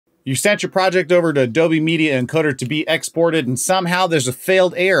You sent your project over to Adobe Media Encoder to be exported and somehow there's a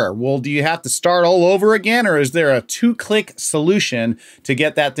failed error. Well, do you have to start all over again, or is there a 2-click solution to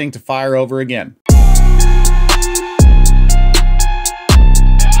get that thing to fire over again?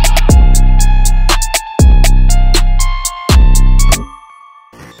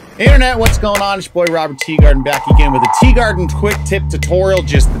 Hey Internet, what's going on? It's your boy Robert Teegarden back again with a Teegarden quick tip tutorial.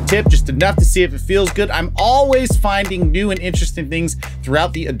 Just the tip, just enough to see if it feels good. I'm always finding new and interesting things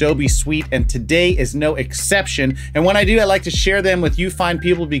throughout the Adobe suite, and today is no exception. And when I do, I like to share them with you fine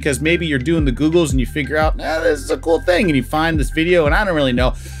people, because maybe you're doing the Googles and you figure out, this is a cool thing, and you find this video and I don't really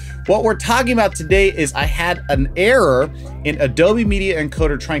know. What we're talking about today is I had an error in Adobe Media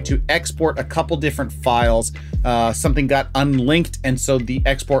Encoder trying to export a couple different files. Something got unlinked, and so the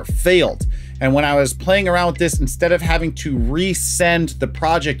export failed. And when I was playing around with this, instead of having to resend the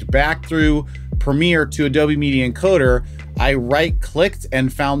project back through Premiere to Adobe Media Encoder, I right-clicked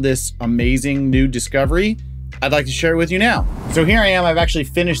and found this amazing new discovery. I'd like to share it with you now. So here I am, I've actually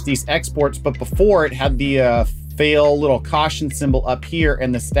finished these exports, but before it had the fail little caution symbol up here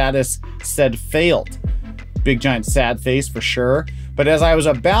and the status said failed. Big giant sad face for sure. But as I was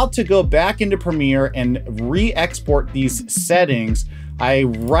about to go back into Premiere and re-export these settings, I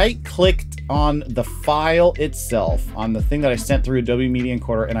right-clicked on the file itself, on the thing that I sent through Adobe Media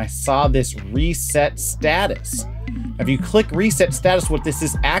Encoder, and I saw this reset status. If you click reset status, what this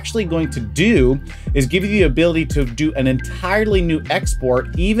is actually going to do is give you the ability to do an entirely new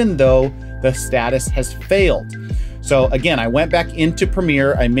export, even though the status has failed. So again, I went back into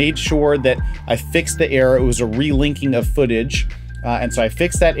Premiere, I made sure that I fixed the error. It was a relinking of footage. And so I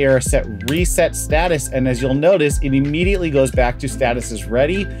fixed that error, set reset status, and as you'll notice, it immediately goes back to status is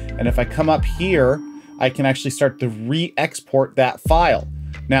ready. And if I come up here, I can actually start to re-export that file.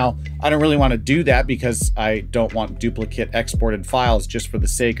 Now, I don't really want to do that because I don't want duplicate exported files just for the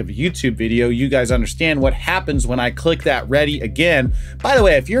sake of a YouTube video. You guys understand what happens when I click that ready again. By the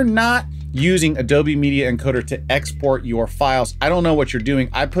way, if you're not using Adobe Media Encoder to export your files, I don't know what you're doing.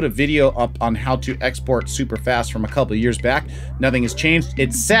 I put a video up on how to export super fast from a couple of years back. Nothing has changed,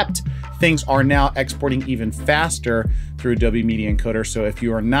 except things are now exporting even faster through Adobe Media Encoder. So if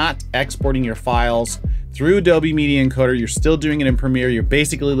you are not exporting your files through Adobe Media Encoder, you're still doing it in Premiere, you're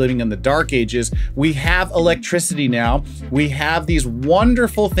basically living in the dark ages. We have electricity now. We have these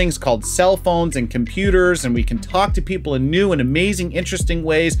wonderful things called cell phones and computers, and we can talk to people in new and amazing, interesting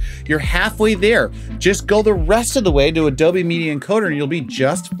ways. You're halfway there. Just go the rest of the way to Adobe Media Encoder and you'll be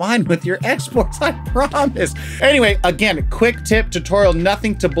just fine with your exports, I promise. Anyway, again, quick tip tutorial,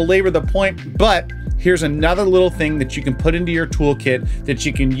 nothing to belabor the point, but here's another little thing that you can put into your toolkit that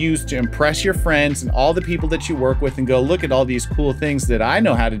you can use to impress your friends and all the people that you work with and go, look at all these cool things that I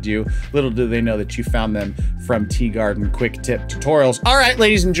know how to do. Little do they know that you found them from Teegarden quick tip tutorials. All right,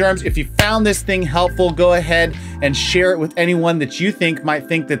 ladies and germs, if you found this thing helpful, go ahead and share it with anyone that you think might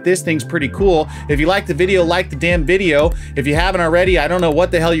think that this thing's pretty cool. If you like the video, like the damn video. If you haven't already, I don't know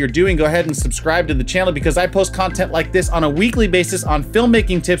what the hell you're doing. Go ahead and subscribe to the channel, because I post content like this on a weekly basis on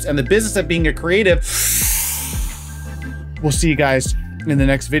filmmaking tips and the business of being a creative. We'll see you guys in the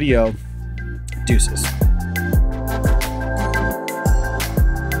next video. Deuces.